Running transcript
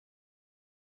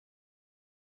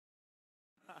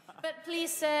But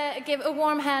please give a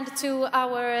warm hand to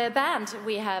our band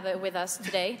we have with us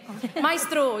today.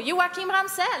 Maestro Joachim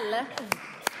Ramsell.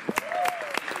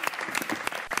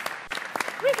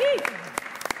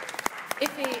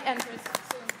 If he enters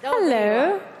soon.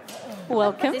 Hello.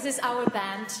 Welcome. This is our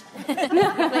band. He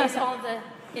plays all the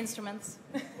instruments.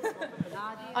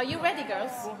 Are you ready,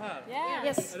 girls? Yeah.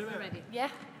 Yes. We're ready. Yeah?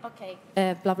 Okay.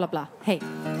 Blah, blah, blah. Hey.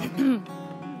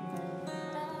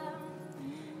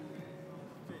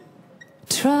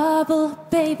 Trouble,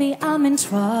 baby, I'm in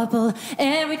trouble.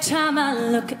 Every time I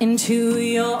look into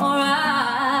your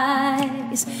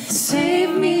eyes.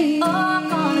 Save me, oh,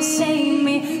 gonna save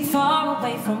me. Far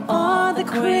away from all the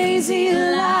crazy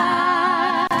lies.